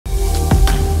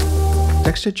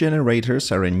Texture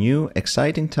generators are a new,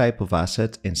 exciting type of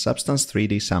asset in Substance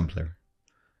 3D Sampler.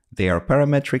 They are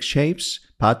parametric shapes,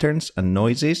 patterns, and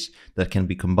noises that can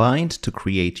be combined to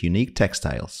create unique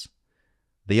textiles.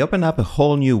 They open up a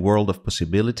whole new world of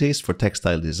possibilities for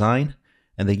textile design,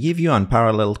 and they give you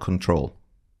unparalleled control.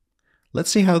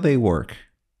 Let's see how they work.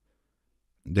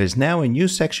 There's now a new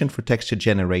section for texture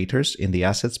generators in the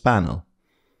Assets panel.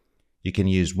 You can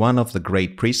use one of the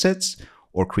great presets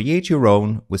or create your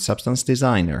own with Substance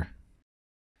Designer.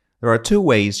 There are two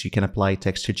ways you can apply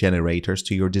texture generators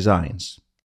to your designs.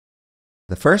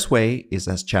 The first way is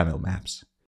as channel maps.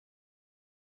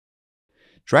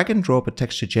 Drag and drop a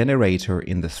texture generator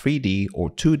in the 3D or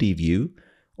 2D view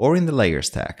or in the layer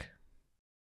stack.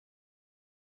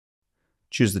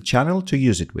 Choose the channel to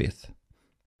use it with.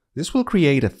 This will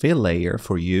create a fill layer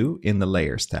for you in the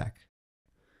layer stack.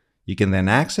 You can then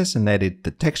access and edit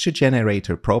the texture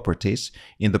generator properties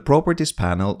in the Properties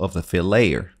panel of the fill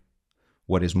layer.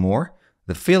 What is more,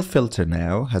 the fill filter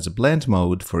now has a blend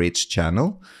mode for each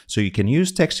channel, so you can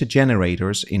use texture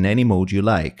generators in any mode you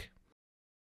like.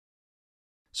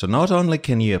 So not only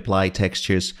can you apply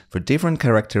textures for different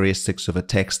characteristics of a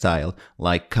textile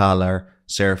like color,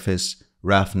 surface,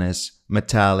 roughness,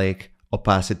 metallic,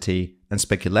 opacity, and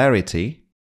specularity,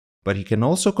 but you can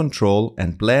also control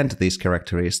and blend these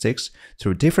characteristics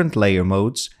through different layer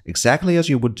modes exactly as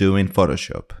you would do in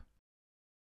Photoshop.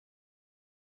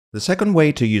 The second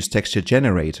way to use texture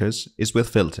generators is with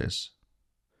filters.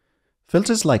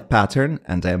 Filters like Pattern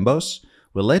and Emboss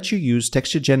will let you use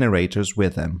texture generators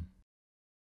with them.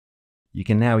 You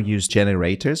can now use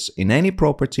generators in any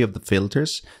property of the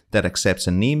filters that accepts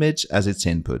an image as its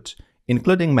input,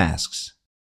 including masks.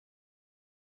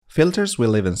 Filters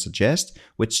will even suggest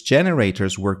which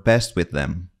generators work best with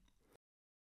them.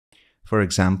 For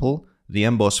example, the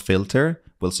Emboss filter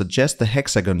will suggest the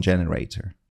hexagon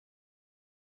generator.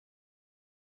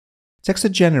 Texture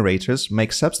generators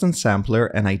make Substance Sampler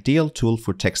an ideal tool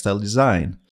for textile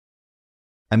design.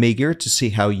 I'm eager to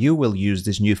see how you will use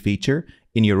this new feature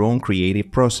in your own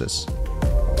creative process.